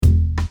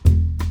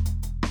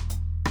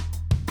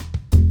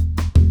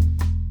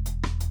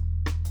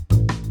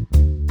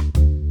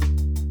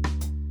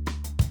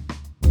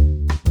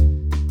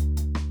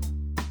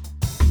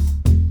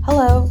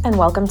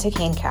welcome to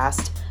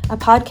CaneCast, a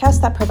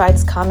podcast that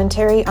provides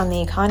commentary on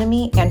the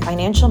economy and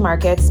financial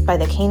markets by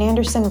the Kayne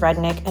Anderson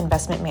Rudnick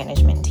Investment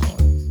Management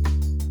Team.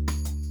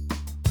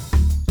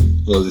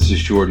 Hello, this is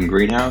Jordan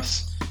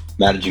Greenhouse,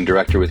 Managing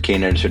Director with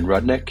Kayne Anderson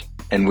Rudnick,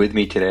 and with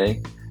me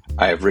today,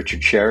 I have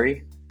Richard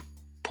Sherry,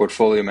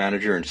 Portfolio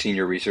Manager and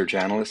Senior Research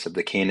Analyst of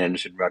the Kayne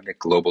Anderson Rudnick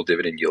Global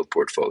Dividend Yield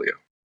Portfolio.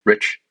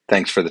 Rich,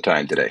 thanks for the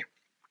time today.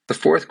 The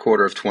fourth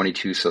quarter of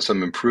 22 saw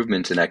some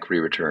improvements in equity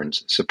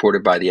returns,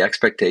 supported by the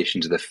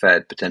expectations of the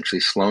Fed potentially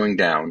slowing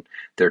down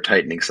their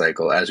tightening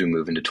cycle as we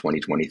move into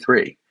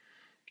 2023.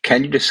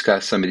 Can you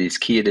discuss some of these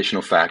key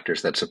additional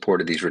factors that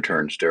supported these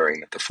returns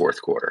during the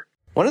fourth quarter?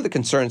 One of the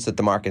concerns that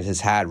the market has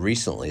had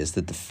recently is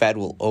that the Fed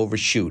will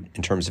overshoot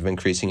in terms of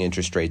increasing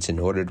interest rates in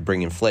order to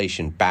bring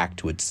inflation back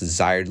to its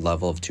desired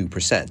level of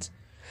 2%,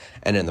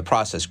 and in the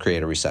process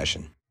create a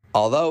recession.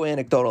 Although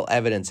anecdotal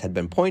evidence had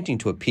been pointing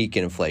to a peak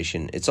in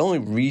inflation, it's only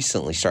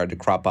recently started to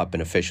crop up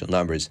in official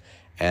numbers,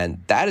 and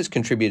that has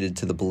contributed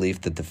to the belief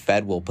that the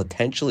Fed will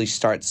potentially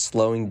start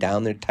slowing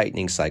down their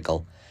tightening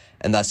cycle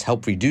and thus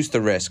help reduce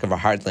the risk of a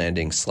hard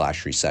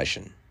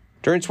landing/recession.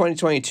 During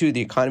 2022,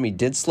 the economy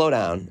did slow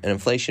down, and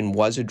inflation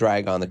was a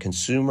drag on the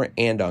consumer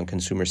and on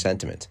consumer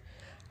sentiment.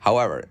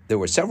 However, there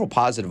were several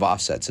positive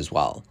offsets as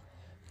well.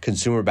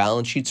 Consumer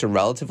balance sheets are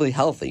relatively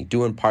healthy,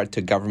 due in part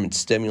to government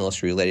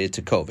stimulus related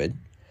to COVID.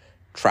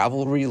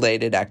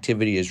 Travel-related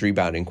activity is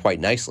rebounding quite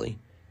nicely,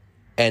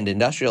 and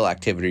industrial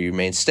activity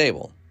remains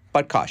stable,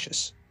 but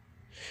cautious.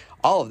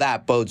 All of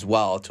that bodes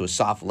well to a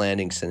soft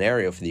landing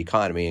scenario for the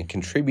economy and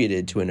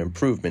contributed to an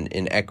improvement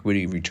in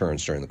equity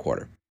returns during the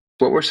quarter.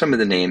 What were some of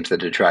the names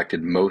that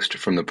detracted most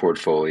from the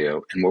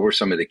portfolio, and what were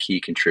some of the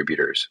key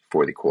contributors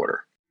for the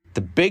quarter?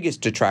 The biggest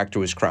detractor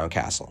was Crown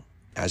Castle.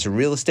 As a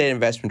real estate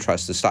investment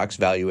trust, the stock's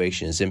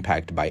valuation is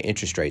impacted by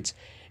interest rates,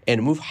 and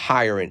a move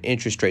higher in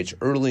interest rates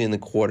early in the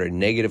quarter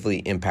negatively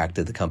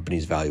impacted the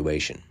company's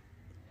valuation.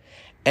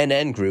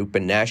 NN Group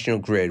and National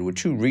Grid were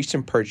two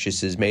recent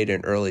purchases made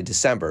in early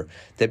December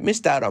that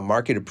missed out on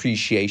market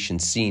appreciation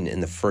seen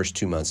in the first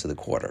 2 months of the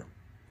quarter.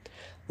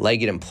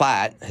 Leggett &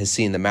 Platt has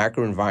seen the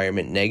macro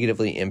environment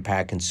negatively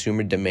impact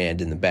consumer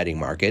demand in the betting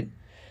market,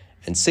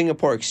 and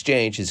Singapore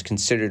Exchange is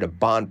considered a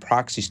bond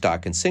proxy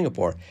stock in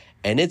Singapore,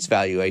 and its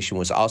valuation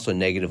was also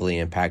negatively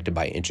impacted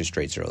by interest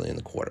rates early in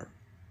the quarter.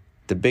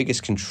 The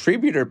biggest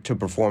contributor to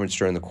performance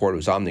during the quarter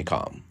was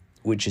Omnicom,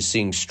 which is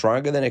seeing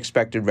stronger than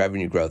expected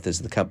revenue growth as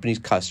the company's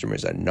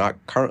customers are not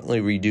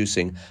currently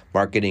reducing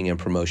marketing and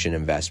promotion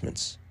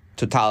investments.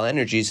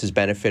 TotalEnergies has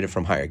benefited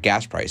from higher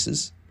gas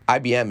prices.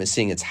 IBM is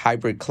seeing its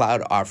hybrid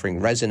cloud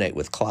offering resonate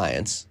with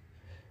clients.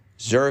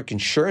 Zurich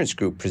Insurance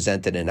Group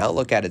presented an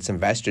outlook at its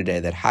investor day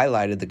that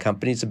highlighted the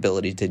company's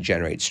ability to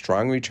generate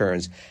strong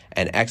returns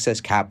and excess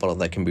capital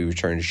that can be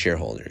returned to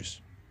shareholders.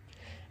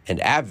 And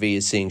AbbVie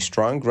is seeing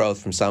strong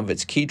growth from some of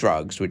its key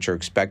drugs, which are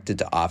expected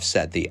to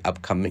offset the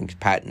upcoming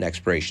patent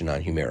expiration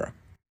on Humira.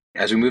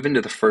 As we move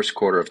into the first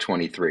quarter of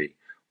 23,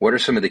 what are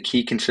some of the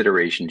key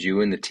considerations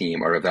you and the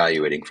team are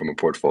evaluating from a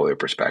portfolio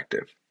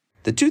perspective?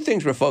 The two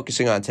things we're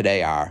focusing on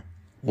today are,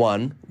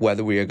 one,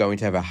 whether we are going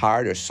to have a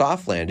hard or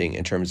soft landing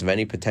in terms of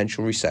any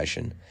potential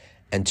recession,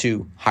 and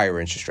two, higher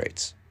interest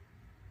rates.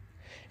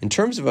 In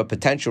terms of a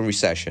potential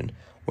recession,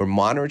 we're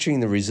monitoring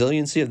the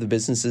resiliency of the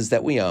businesses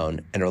that we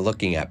own and are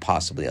looking at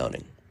possibly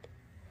owning.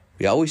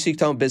 We always seek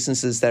to own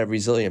businesses that have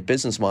resilient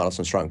business models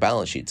and strong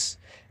balance sheets,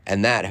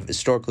 and that have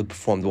historically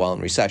performed well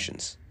in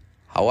recessions.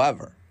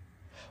 However,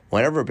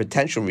 whenever a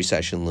potential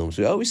recession looms,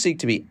 we always seek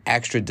to be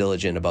extra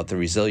diligent about the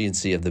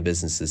resiliency of the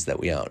businesses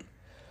that we own.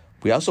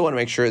 We also want to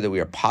make sure that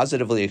we are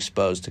positively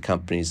exposed to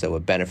companies that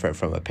would benefit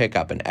from a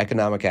pickup in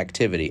economic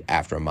activity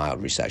after a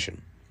mild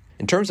recession.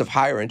 In terms of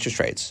higher interest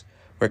rates,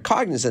 we're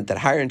cognizant that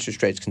higher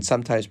interest rates can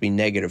sometimes be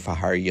negative for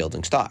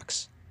higher-yielding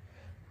stocks.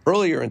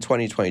 Earlier in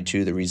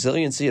 2022, the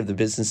resiliency of the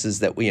businesses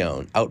that we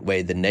own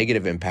outweighed the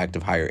negative impact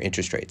of higher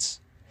interest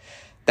rates.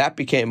 That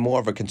became more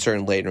of a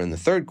concern later in the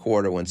third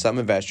quarter when some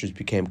investors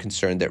became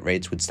concerned that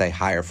rates would stay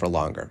higher for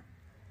longer.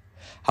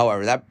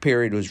 However, that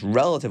period was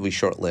relatively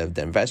short-lived,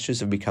 and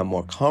investors have become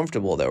more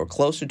comfortable that we're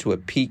closer to a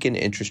peak in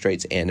interest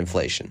rates and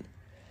inflation.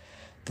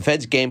 The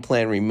Fed's game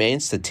plan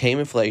remains to tame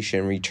inflation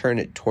and return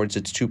it towards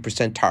its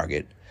 2%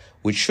 target,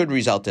 which should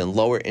result in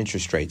lower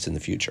interest rates in the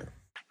future.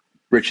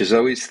 Rich, as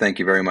always, thank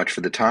you very much for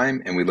the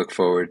time, and we look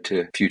forward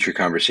to future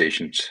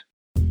conversations.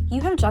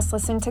 You have just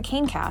listened to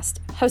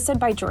CaneCast, hosted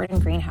by Jordan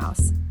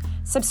Greenhouse.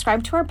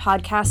 Subscribe to our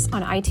podcast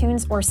on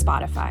iTunes or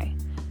Spotify.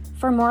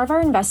 For more of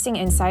our investing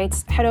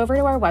insights, head over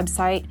to our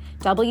website,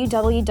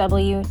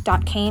 www.kayne.com.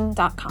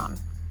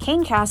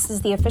 CaneCast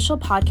is the official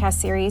podcast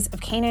series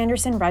of Kayne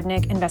Anderson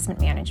Rudnick Investment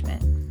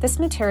Management. This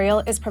material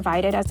is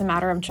provided as a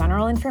matter of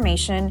general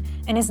information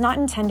and is not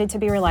intended to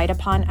be relied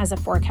upon as a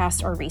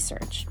forecast or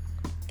research.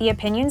 The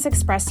opinions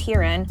expressed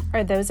herein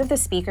are those of the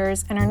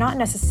speakers and are not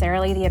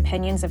necessarily the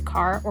opinions of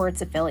KAR or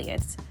its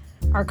affiliates,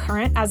 are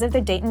current as of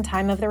the date and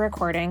time of the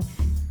recording,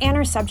 and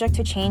are subject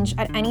to change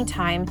at any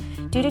time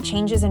due to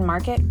changes in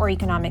market or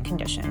economic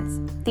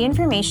conditions. The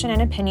information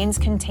and opinions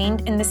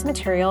contained in this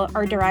material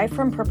are derived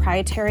from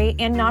proprietary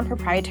and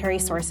non-proprietary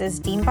sources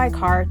deemed by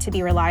CAR to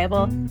be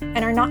reliable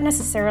and are not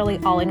necessarily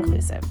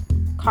all-inclusive.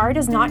 CAR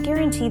does not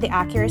guarantee the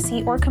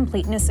accuracy or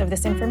completeness of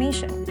this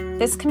information.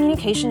 This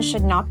communication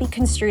should not be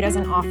construed as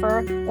an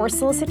offer or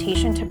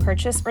solicitation to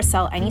purchase or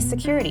sell any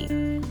security.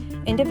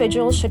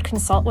 Individuals should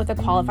consult with a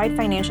qualified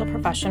financial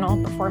professional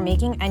before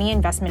making any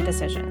investment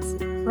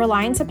decisions.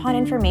 Reliance upon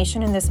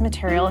information in this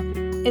material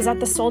is at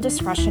the sole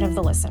discretion of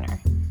the listener.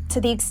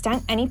 To the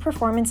extent any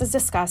performance is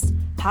discussed,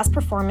 past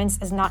performance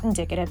is not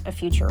indicative of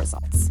future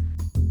results.